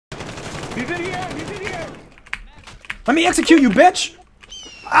He's in here! He's in here! Let me execute you, bitch!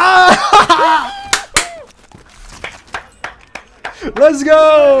 Ah! Let's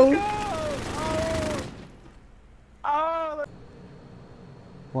go!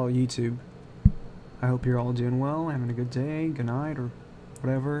 Well, YouTube, I hope you're all doing well, having a good day, good night, or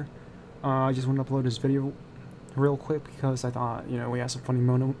whatever. I just want to upload this video real quick because I thought, you know, we had some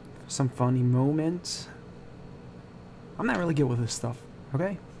funny moments. I'm not really good with this stuff,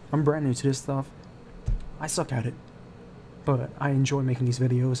 okay? I'm brand new to this stuff. I suck at it. But I enjoy making these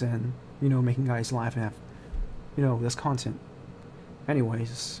videos and, you know, making guys laugh and have, you know, this content.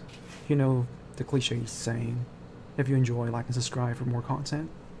 Anyways, you know the cliche saying, if you enjoy, like and subscribe for more content.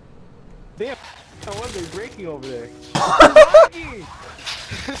 Damn, what are they breaking over there? I'm lagging!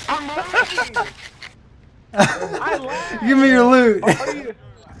 I'm lagging! I lag! Give me your loot!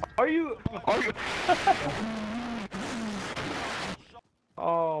 Are you?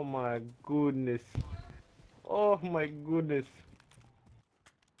 Oh my goodness. Oh my goodness.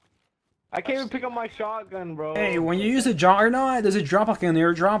 I can't even pick up my shotgun, bro. Hey, when you use a Juggernaut, does it drop like an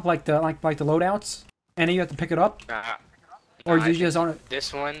airdrop like the loadouts? And then you have to pick it up? Or do you just on it?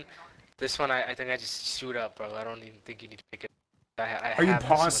 This one I think I just shoot up, bro. I don't even think you need to pick it. Are you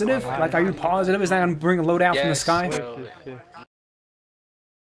positive? Like, are you positive? Is that gonna bring a loadout from the sky?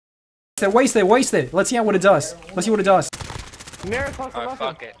 Waste it. Let's see what it does. Let's see what it does. Oh,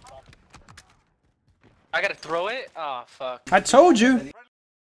 fuck it. I gotta throw it? Oh, fuck. I told you.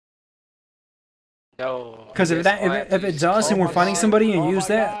 No. Because if it does and we're fighting somebody and use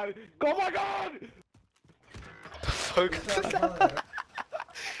that. Oh my god! Fuck.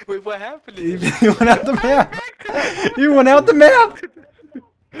 Wait, what happened? You went out the map. You went out the map.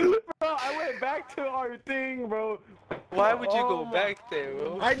 Bro, I went back to our thing, bro. Why would you go back there,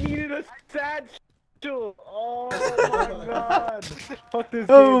 bro? I needed a sad shit. Oh my god. Fuck this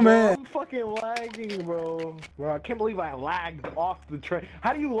Oh game, man. Bro. I'm fucking lagging, bro. Bro, I can't believe I lagged off the train.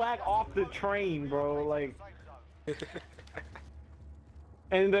 How do you lag off the train, bro? Like.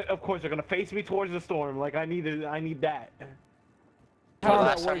 And of course they're gonna face me towards the storm. Like I need that.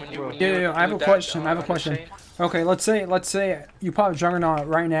 Yeah, I have a question. Okay, let's say you pop Juggernaut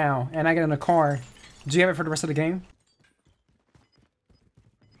right now, and I get in a car. Do you have it for the rest of the game?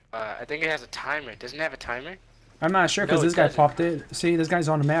 I think it has a timer. Doesn't it have a timer? I'm not sure because this guy popped it. See, this guy's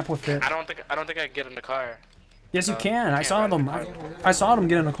on the map with it. I don't think I can get in the car. Yes, you can. I saw them. I saw them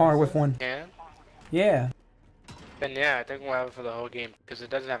get in a car with one. Yeah. Yeah. Then yeah, I think we'll have it for the whole game because it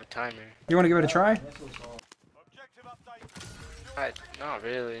doesn't have a timer. You want to give it a try? Not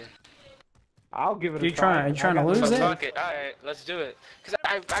really. I'll give it a try. You trying to lose it? Fuck it. Alright, let's do it. Because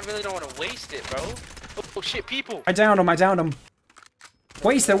I really don't want to waste it, bro. Oh shit, people. I downed him.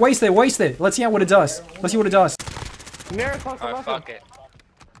 Waste it. Let's see what it does. Alright, fuck it.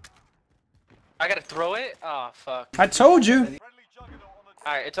 I gotta throw it? Oh, fuck. I told you.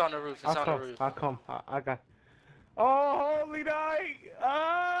 Alright, it's on the roof. It's on the roof. I'll come. I got. Oh, holy night!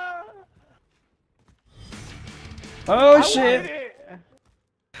 Ah! Oh shit!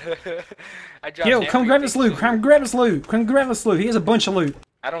 Yo, come grab this loot. Come grab this loot. He has a bunch of loot.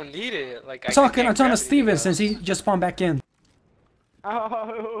 I don't need it. Like I'm talking to Steven since he just spawned back in. Oh.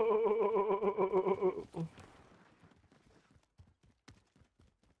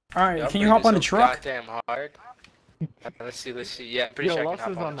 Alright, can you hop on the truck? Goddamn hard. Let's see. Yeah, pretty sure I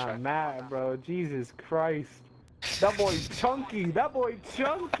can hop on the truck. Map, bro. Jesus Christ. That boy's chunky,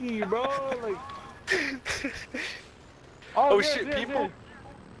 bro. Like. Oh shit, people!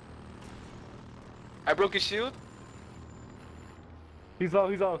 I broke his shield. He's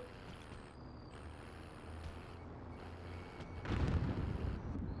off.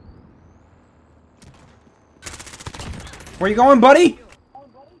 Where you going, buddy?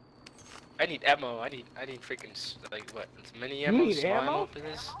 I need ammo. I need freaking like what? Mini ammo? You need ammo for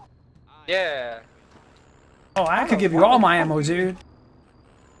this? Yeah. Oh, I could give you all my ammo, dude.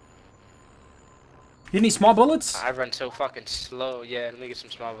 You need small bullets? I run so fucking slow. Yeah, let me get some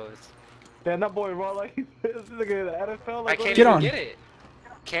small bullets. Damn, that boy run like this is like the NFL. Like, I can't even get it.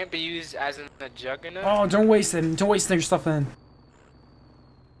 Can't be used as in a Juggernaut. Oh, don't waste it. Don't waste your stuff then.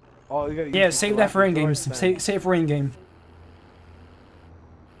 Oh, you gotta yeah, save that for in-game. Save for in-game.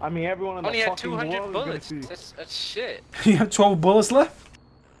 I mean, everyone in the only had fucking 200 bullets. That's shit. You have 12 bullets left?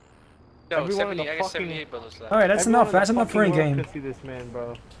 No, 70, I got 78 bullets left. Alright, that's enough. That's enough for in-game. See this man,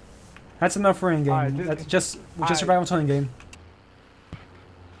 bro. That's enough for in-game. Right, that's just survival to in-game.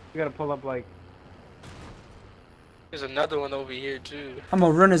 You gotta pull up like. There's another one over here too. I'm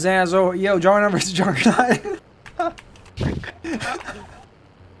gonna run his ass over. Yo, Juggernaut versus Juggernaut.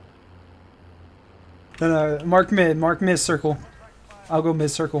 No, mark mid circle. I'll go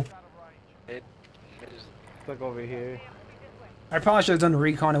mid circle. Stuck over here. I probably should have done the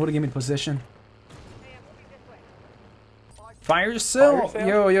recon. It would have given me the position. Fire sale?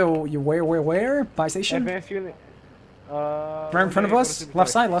 Yo, you where? Buy station? Advanced unit. Right in front of us? Left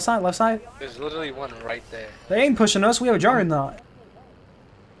side. There's literally one right there. They ain't pushing us. We have a Juggernaut.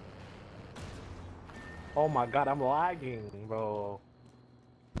 Oh my god, I'm lagging, bro.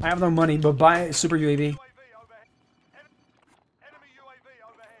 I have no money, but buy a super UAV.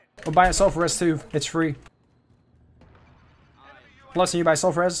 Or buy a self-res too. It's free. Plus, you buy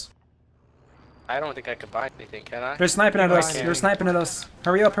self-res? I don't think I could buy anything, can I? They're sniping at us. They're sniping at us.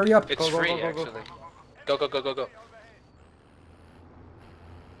 Hurry up. It's free, actually. Go.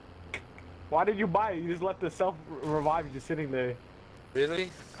 Why did you buy it? You just left the self-revive just sitting there.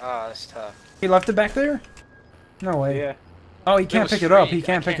 Really? Ah, that's tough. He left it back there? No way. Yeah. Oh, he can't pick it up. He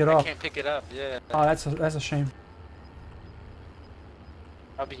can't pick it up. I can't pick it up, yeah. Oh, that's a shame.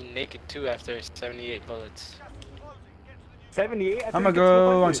 I'll be naked too after 78 bullets. 78? I'm gonna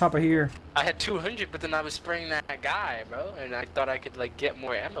go on top of here. I had 200, but then I was spraying that guy, bro, and I thought I could like get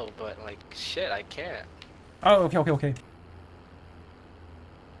more ammo, but like shit, I can't. Oh, okay.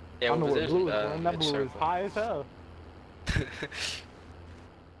 Yeah, I know what what was blue it? is, man. That blue is high as hell.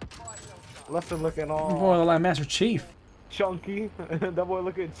 Lesson looking all Boy, like Master Chief. chunky. That boy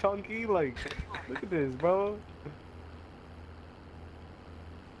looking chunky. Like, look at this, bro.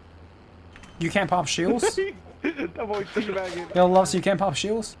 You can't pop shields? That boy teabagging. Yo, love, so you can't pop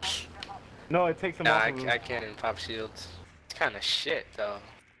shields? No, it takes him Nah, off I of him. can't even pop shields. It's kind of shit, though.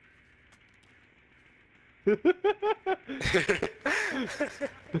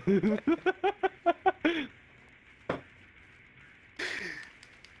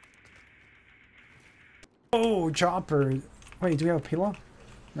 Oh, chopper. Wait, do we have a payload?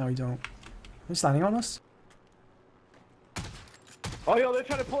 No, we don't. They're standing on us? Oh, yo, they're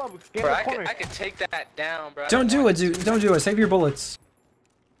trying to pull up. Get Bro, in the corner. I could take that down, bro. Don't do it, dude. Don't do it. Save your bullets.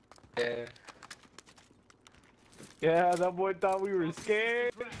 Yeah. Yeah, that boy thought we were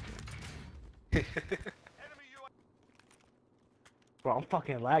scared. Bro, I'm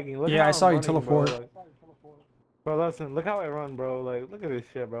fucking lagging. Look Yeah, how I saw I'm you running, teleport. Bro. Bro, listen, look how I run, bro. Like, look at this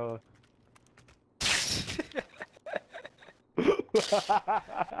shit, bro.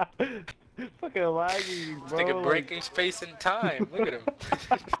 Fucking lagging, bro. Like a breaking space and time. Look at him.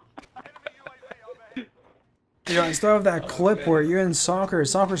 Yeah, I still have that clip where you're in soccer.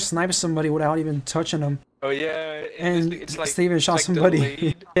 Soccer snipes somebody without even touching them. Oh yeah. And it's like, Steven shot like somebody.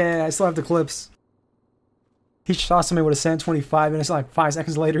 delayed. Yeah, I still have the clips. He shot somebody with a SAM 25 and it's like 5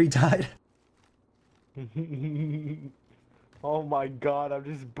 seconds later he died. Oh my god, I'm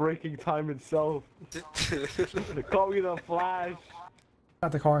just breaking time itself. Call me the Flash.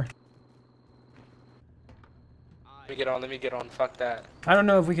 Got the car. Let me get on. Fuck that. I don't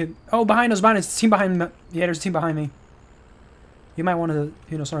know if we could... Oh, behind us. Team behind me. Yeah, there's a team behind me. You might want to,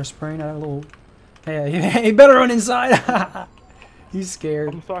 you know, start spraying at a little... Hey, you better run inside. He's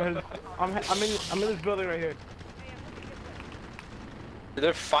scared. I'm sorry. I'm in this building right here.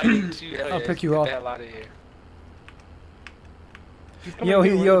 They're fighting too. I'll pick you up. Get the hell out of here.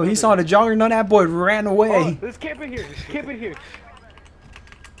 He saw the Juggernaut. That boy ran away. Oh, there's camp in here. There's camp in here.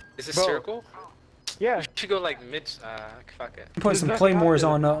 Is it Bro. circle? Yeah. You should go like mid. Fuck it. Put some claymores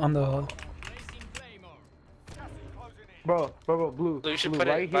on the. Bro, blue. You should blue, put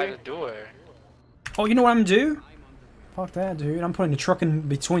right it by here. the door. Oh, you know what I'm gonna do? Fuck that, dude. I'm putting the truck in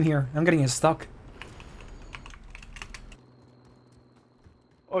between here. I'm getting it stuck.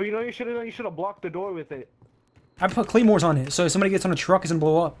 Oh, you know you should have done. You should have blocked the door with it. I put claymores on it, so if somebody gets on the truck, it's gonna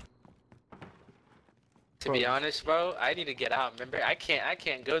blow up. To be honest, bro, I need to get out. Remember, I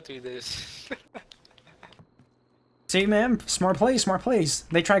can't go through this. See, man, smart plays.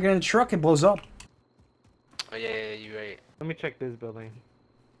 They try to get in the truck, it blows up. Oh yeah, you're right. Let me check this building.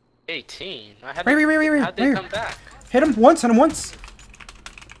 18. Right, How'd they come back? Hit him once.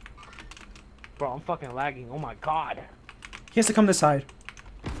 Bro, I'm fucking lagging. Oh my god. He has to come this side.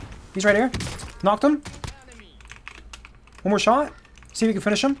 He's right here. Knocked him. One more shot. See if we can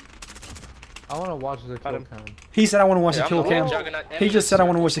finish him. I want to watch the kill cam. He said I want to watch the I'm kill the cam. Juggernaut He just said I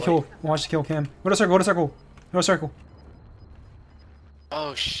want to watch the circle, kill cam. Go to circle. like-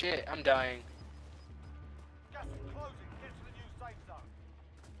 Oh shit, I'm dying.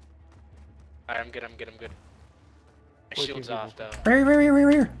 Alright, I'm good. My shield's off though. Right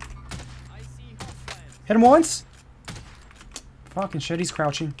here. Hit him once. Fucking shit, he's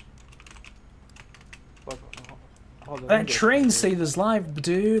crouching. Hold on, let me That get train it. saved his life,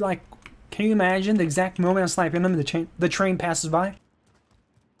 dude. Like, can you imagine the exact moment I'm sniping him, the train passes by?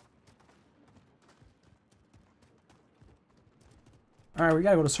 Alright, we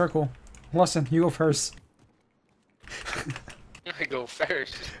gotta go to circle. Listen, you go first. I go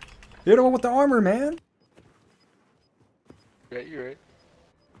first. You're the one with the armor, man. Right, you're right.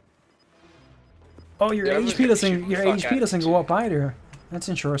 Oh, your Yeah, I'm HP gonna doesn't shoot the fuck out of doesn't you, go too. up either. That's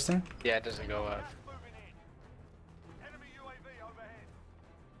interesting. Yeah, it doesn't go up.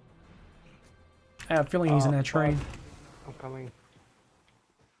 I have a feeling he's in that train. I'm coming.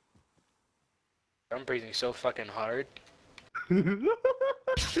 I'm breathing so fucking hard.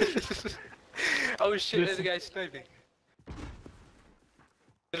 Oh shit, there's a guy sniping.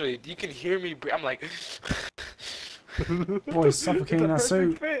 Literally, you can hear me breathe. I'm like... Boy, suffocating that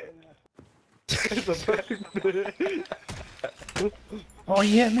suit. It's a perfect fit. Oh,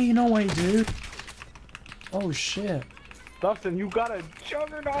 you hit me? No way, dude. Oh shit. Dustin, you got a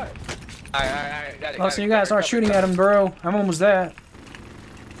Juggernaut. Alright. Listen, you gotta start shooting at him, bro. I'm almost dead.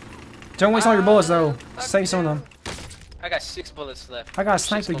 Don't waste all your bullets, though. Save some of them. I got 6 bullets left. I got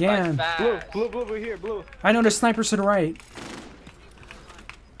sniped Shit's going by again. fast. Blue, over here, blue. I know there's snipers to the right.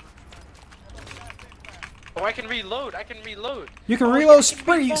 Oh, I can reload. You can reload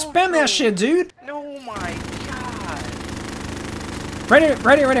spree. You spam that shit, dude. No, my god.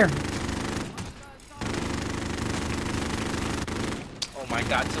 Right here. Oh my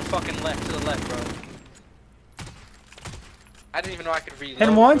god, to the fucking left, bro. I didn't even know I could reload. Hit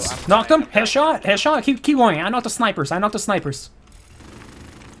him bro. once. I'm Knocked dying, him. I'm dying. Headshot. Keep going. I knocked the snipers.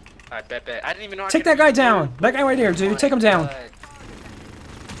 Alright, bet. I didn't even know I Take could that guy reload. down. That guy right there, dude. Take him down.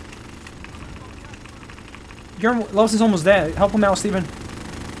 God. Lawson's almost dead. Help him out, Steven.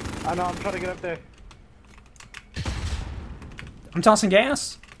 I know, I'm trying to get up there. I'm tossing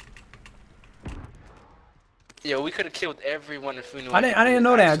gas. Yo, we could have killed everyone if we knew. I didn't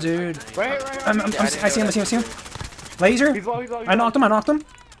know that, dude. Right. I see him. Laser. He's low. I knocked him.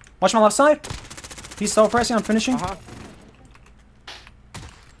 Watch my left side. He's still pressing. I'm finishing.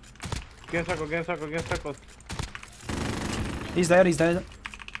 Get in circle. He's dead.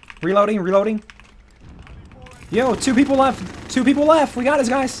 Reloading. Yo, 2 people left. We got his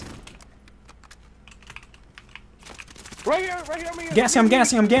guys. Right here. I'm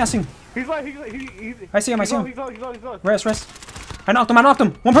gassing. He's I see him. He's low. Rest. I knocked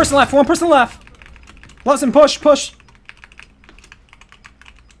him. One person left. Listen, push.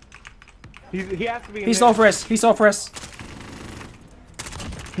 He has to be in He's there. low for us.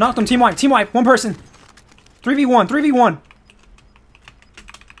 Knocked him. Team wipe. One person. 3v1.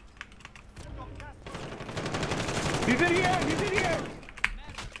 He's in here.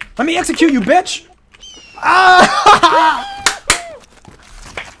 Let me execute you, bitch. Ah!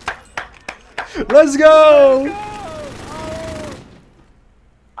 Let's go.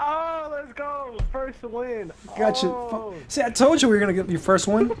 Let's go. First win. Gotcha. Oh. See, I told you we were gonna get your first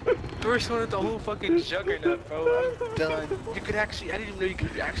one. First one with the whole fucking Juggernaut, bro. I'm done. You could actually, I didn't even know you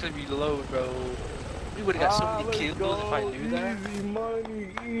could actually reload, bro. We would have got so many let's kills go. if I knew that.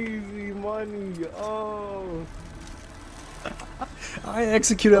 Easy money. Oh. I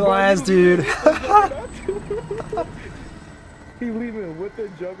executed last, dude. He leaving with the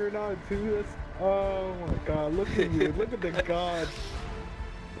Juggernaut too. That's, oh my god, look at you. Look at the god.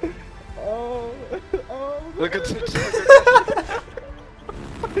 Oh, Look at the Juggernaut.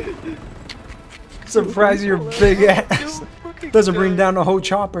 Surprise your big ass. Doesn't bring down the whole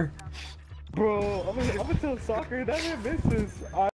chopper. bro, I'm gonna tell Soccer that man misses.